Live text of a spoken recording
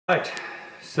Right,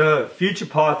 so future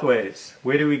pathways.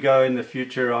 Where do we go in the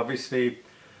future? Obviously,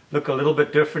 look a little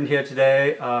bit different here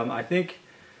today. I think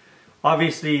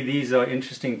obviously these are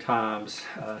interesting times,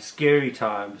 scary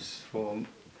times for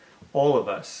all of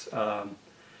us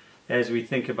as we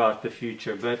think about the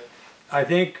future. But I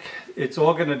think it's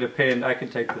all going to depend. I can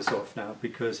take this off now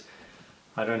because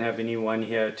I don't have anyone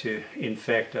here to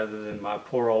infect other than my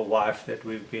poor old wife that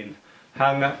we've been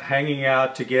hanging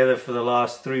out together for the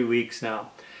last 3 weeks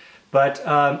now. But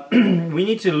we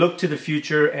need to look to the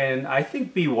future and I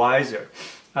think be wiser.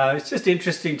 It's just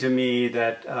interesting to me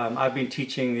that I've been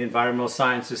teaching environmental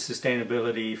sciences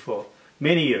sustainability for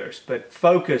many years, but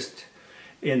focused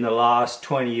in the last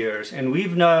 20 years. And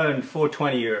we've known for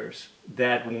 20 years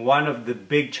that one of the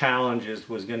big challenges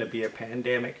was going to be a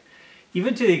pandemic.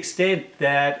 Even to the extent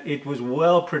that it was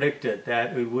well predicted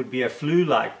that it would be a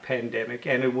flu-like pandemic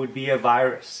and it would be a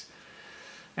virus.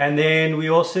 And then we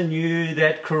also knew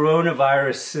that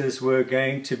coronaviruses were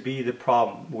going to be the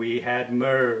problem. We had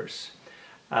MERS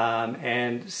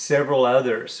and several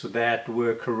others that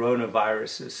were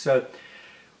coronaviruses. So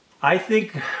I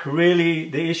think really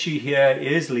the issue here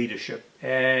is leadership,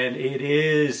 and it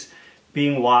is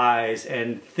being wise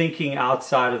and thinking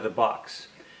outside of the box.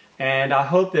 And I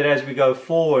hope that as we go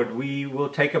forward, we will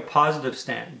take a positive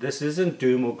stand. This isn't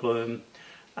doom or gloom.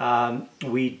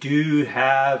 We do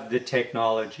have the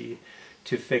technology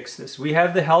to fix this. We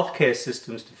have the healthcare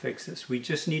systems to fix this. We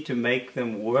just need to make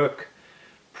them work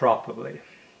properly.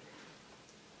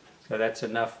 So that's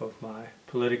enough of my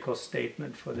political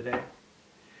statement for the day.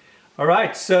 All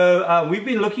right, so we've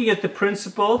been looking at the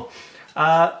principles,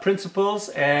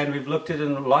 and we've looked at it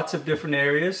in lots of different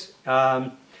areas.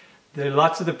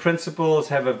 Lots of the principles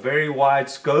have a very wide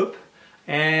scope,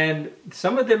 and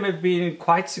some of them have been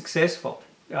quite successful.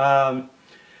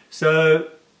 So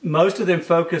most of them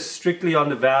focus strictly on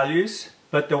the values,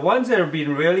 but the ones that have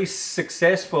been really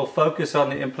successful focus on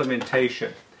the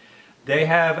implementation. They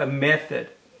have a method,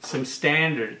 some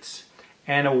standards,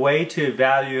 and a way to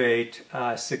evaluate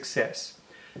success.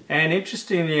 And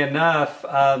interestingly enough,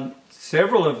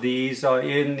 several of these are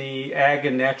in the Ag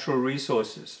and Natural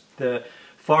Resources. The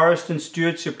Forest and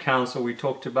Stewardship Council we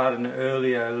talked about in an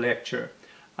earlier lecture.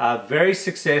 Very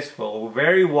successful,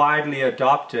 very widely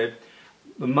adopted,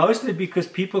 mostly because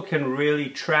people can really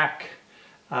track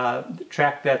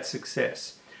that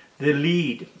success. The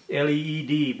LEED,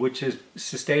 L-E-E-D, which is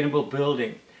sustainable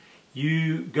building.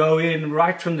 You go in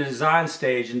right from the design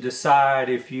stage and decide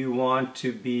if you want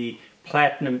to be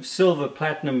platinum, silver,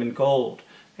 platinum, and gold.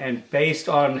 And based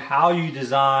on how you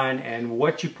design and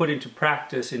what you put into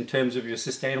practice in terms of your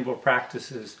sustainable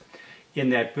practices in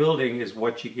that building is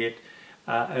what you get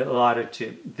allotted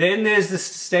to. Then there's the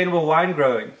Sustainable Wine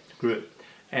Growing Group.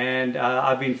 And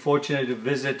I've been fortunate to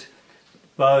visit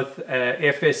both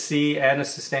FSC and a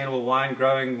sustainable wine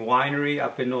growing winery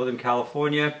up in Northern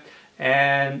California.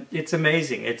 And it's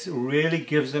amazing. It really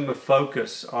gives them a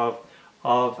focus of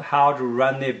how to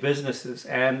run their businesses.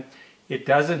 And it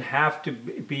doesn't have to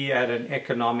be at an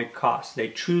economic cost. They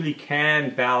truly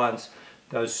can balance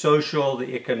those social,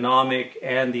 the economic,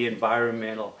 and the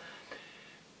environmental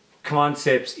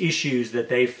concepts, issues that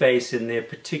they face in their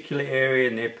particular area,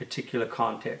 in their particular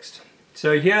context.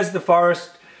 So here's the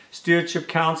Forest Stewardship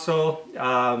Council,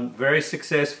 very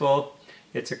successful.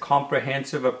 It's a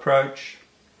comprehensive approach.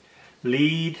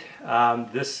 LEED,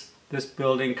 this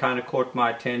building kind of caught my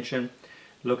attention.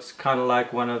 Looks kind of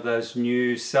like one of those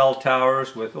new cell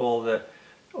towers with all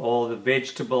the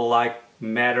vegetable-like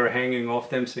matter hanging off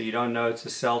them, so you don't know it's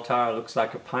a cell tower. It looks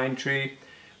like a pine tree.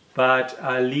 But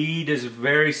LEED is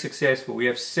very successful. We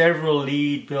have several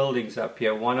LEED buildings up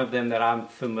here. One of them that I'm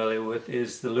familiar with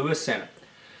is the Lewis Center.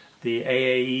 The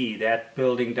AAE, that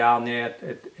building down there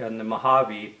in the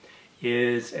Mojave,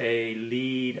 is a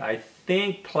LEED, I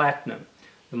think, platinum.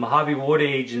 The Mojave Water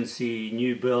Agency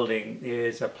new building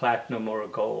is a platinum or a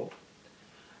gold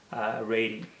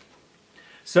rating.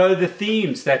 So the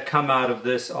themes that come out of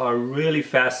this are really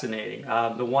fascinating.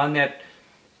 The one that,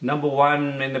 number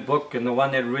one in the book, and the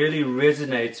one that really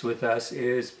resonates with us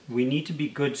is we need to be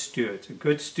good stewards. A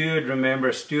good steward, remember,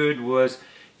 a steward was,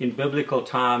 in biblical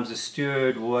times, a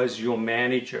steward was your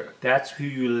manager. That's who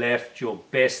you left your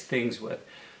best things with.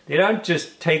 They don't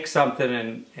just take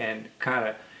something and kind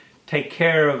of take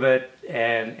care of it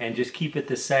and just keep it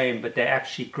the same, but they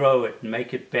actually grow it and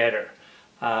make it better,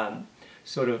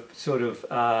 sort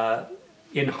of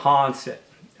enhance it.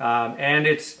 And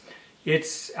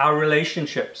it's our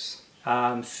relationships,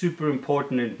 super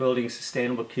important in building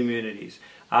sustainable communities,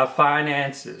 our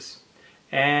finances,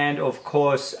 and of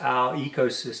course our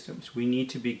ecosystems. We need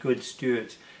to be good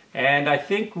stewards. And I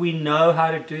think we know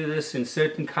how to do this. In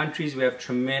certain countries we have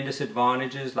tremendous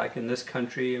advantages, like in this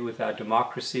country with our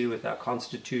democracy, with our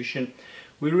constitution.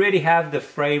 We already have the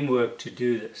framework to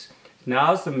do this.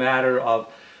 Now it's the matter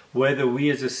of whether we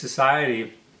as a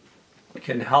society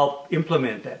can help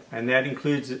implement that. And that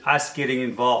includes us getting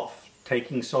involved,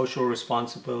 taking social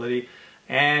responsibility,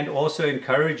 and also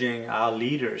encouraging our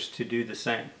leaders to do the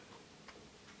same.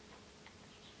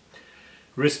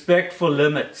 Respect for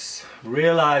limits,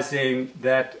 realizing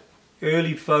that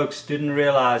early folks didn't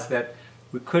realize that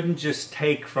we couldn't just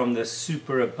take from the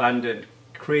super abundant,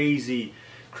 crazy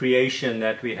creation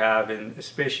that we have,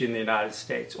 especially in the United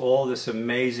States, all this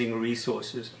amazing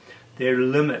resources. There are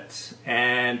limits,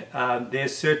 and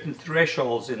there's certain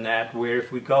thresholds in that where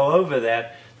if we go over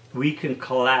that, we can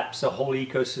collapse a whole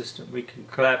ecosystem, we can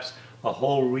collapse a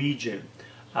whole region,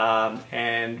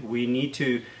 and we need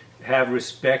to have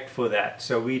respect for that.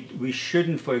 So we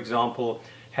shouldn't, for example,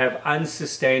 have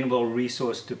unsustainable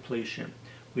resource depletion.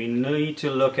 We need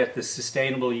to look at the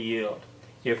sustainable yield.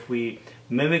 If we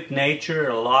mimic nature,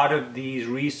 a lot of these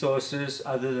resources,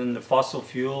 other than the fossil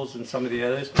fuels and some of the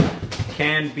others,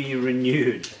 can be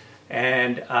renewed.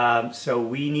 And so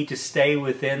we need to stay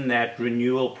within that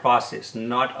renewal process,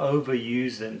 not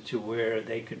overuse them to where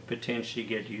they could potentially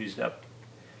get used up.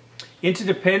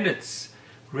 Interdependence.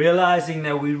 Realizing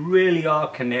that we really are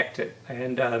connected,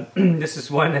 and this is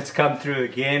one that's come through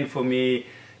again for me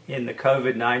in the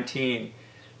COVID-19.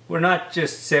 We're not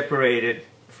just separated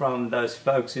from those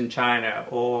folks in China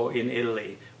or in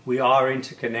Italy. We are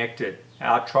interconnected.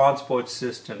 Our transport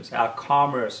systems, our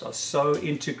commerce are so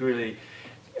integrally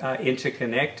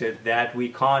interconnected that we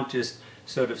can't just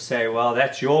sort of say, well,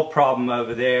 that's your problem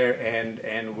over there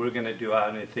and we're going to do our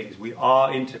own things. We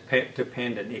are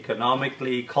interdependent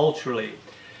economically, culturally.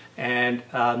 And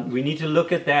we need to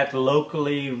look at that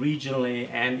locally, regionally,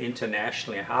 and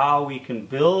internationally, how we can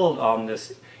build on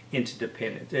this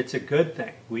interdependence. It's a good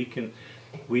thing.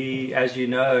 We, as you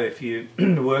know, if you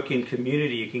work in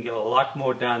community, you can get a lot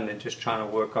more done than just trying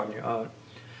to work on your own.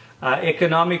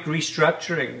 Economic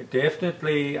restructuring,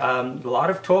 definitely a lot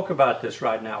of talk about this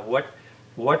right now.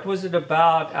 What was it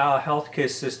about our healthcare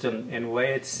system and the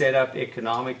way it's set up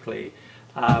economically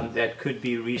that could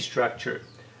be restructured?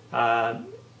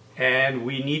 And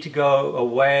we need to go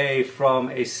away from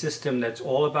a system that's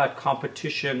all about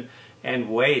competition and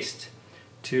waste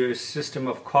to a system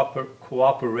of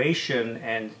cooperation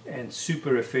and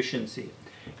super efficiency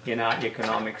in our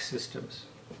economic systems.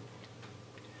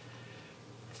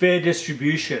 Fair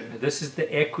distribution. This is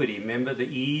the equity. Remember the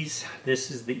E's?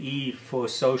 This is the E for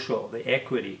social, the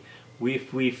equity.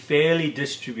 If we fairly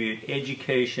distribute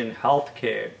education,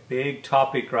 healthcare, big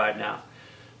topic right now.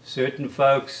 Certain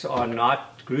folks are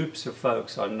not, groups of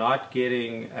folks are not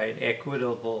getting an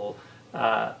equitable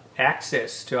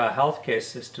access to our healthcare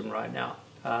system right now.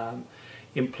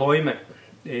 Employment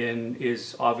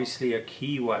is obviously a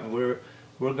key one.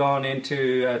 We're going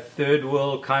into a third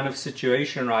world kind of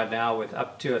situation right now with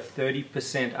up to a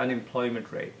 30%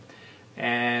 unemployment rate.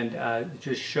 And it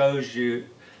just shows you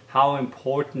how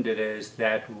important it is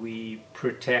that we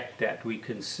protect that, we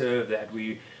conserve that,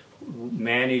 we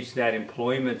manage that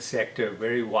employment sector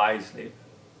very wisely.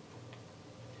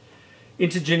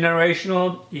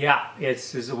 Intergenerational, yeah,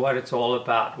 this is what it's all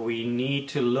about. We need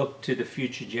to look to the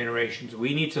future generations.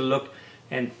 We need to look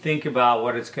and think about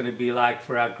what it's going to be like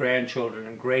for our grandchildren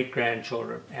and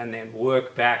great-grandchildren, and then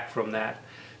work back from that,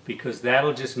 because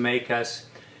that'll just make us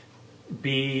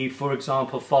be, for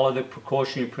example, follow the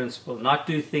precautionary principle, not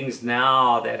do things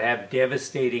now that have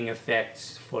devastating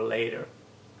effects for later.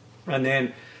 And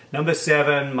then number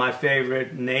 7, my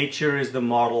favorite, nature is the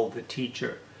model, the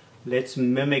teacher. Let's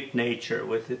mimic nature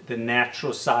with the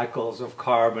natural cycles of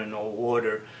carbon or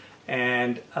water,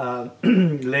 and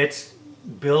let's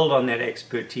build on that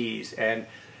expertise and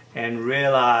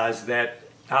realize that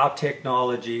our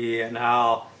technology and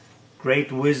our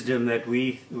great wisdom that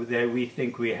we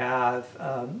think we have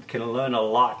can learn a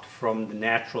lot from the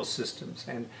natural systems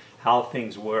and how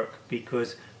things work,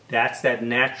 because that's that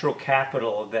natural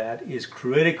capital that is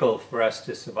critical for us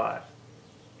to survive.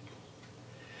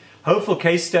 Hopeful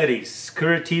case studies.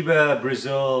 Curitiba,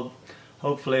 Brazil.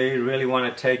 Hopefully, really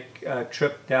want to take a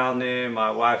trip down there. My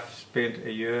wife spent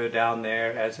a year down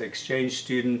there as an exchange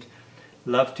student.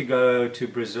 Love to go to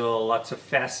Brazil. Lots of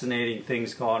fascinating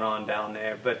things going on down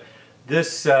there. But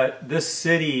this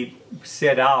city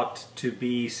set out to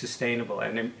be sustainable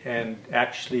and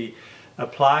actually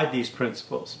applied these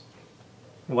principles.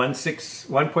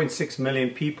 1.6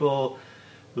 million people.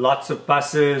 Lots of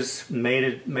buses,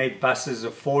 made buses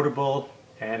affordable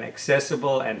and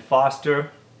accessible and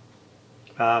faster.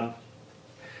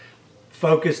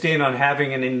 focused in on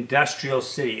having an industrial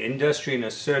city, industry in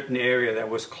a certain area that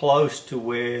was close to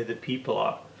where the people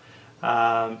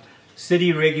are.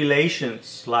 City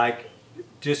regulations like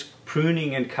just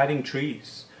pruning and cutting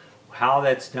trees, how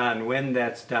that's done, when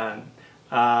that's done,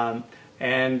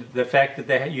 and the fact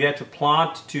that you had to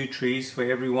plant 2 trees for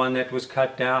every one that was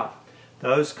cut down.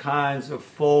 Those kinds of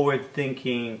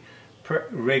forward-thinking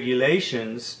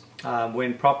regulations,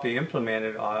 when properly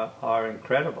implemented, are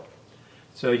incredible.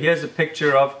 So here's a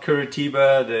picture of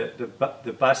Curitiba,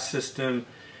 the bus system.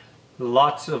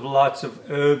 Lots of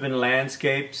urban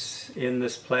landscapes in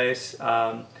this place.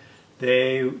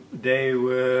 They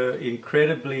were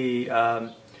incredibly.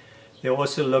 They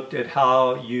also looked at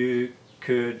how you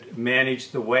could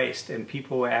manage the waste, and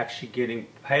people were actually getting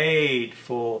paid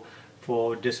for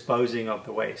disposing of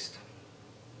the waste.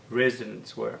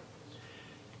 Residents were.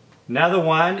 Another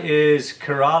one is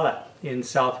Kerala in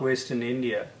southwestern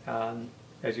India.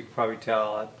 As you can probably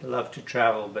tell, I love to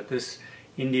travel, but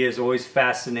India has always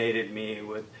fascinated me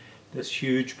with this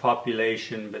huge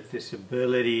population, but this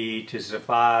ability to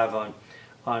survive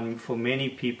on for many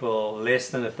people less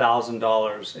than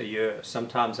 $1,000 a year,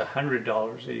 sometimes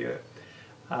 $100 a year.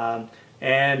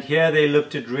 And here they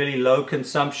looked at really low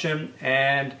consumption,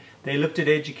 and they looked at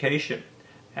education,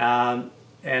 and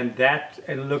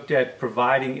looked at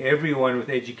providing everyone with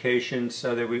education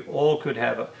so that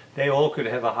they all could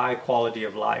have a high quality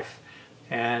of life.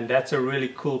 And that's a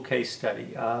really cool case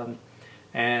study.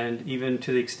 And even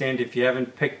to the extent, if you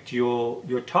haven't picked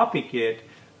your topic yet,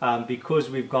 because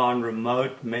we've gone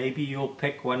remote, maybe you'll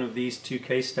pick one of these 2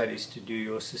 case studies to do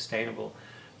your sustainable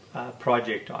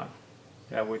project on.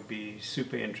 That would be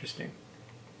super interesting.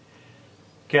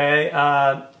 Okay,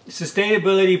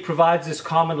 sustainability provides this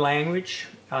common language.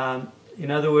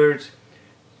 In other words,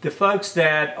 the folks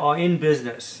that are in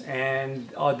business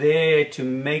and are there to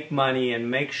make money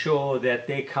and make sure that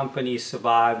their companies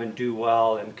survive and do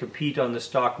well and compete on the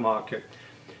stock market,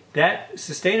 that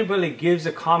sustainability gives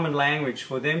a common language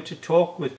for them to talk with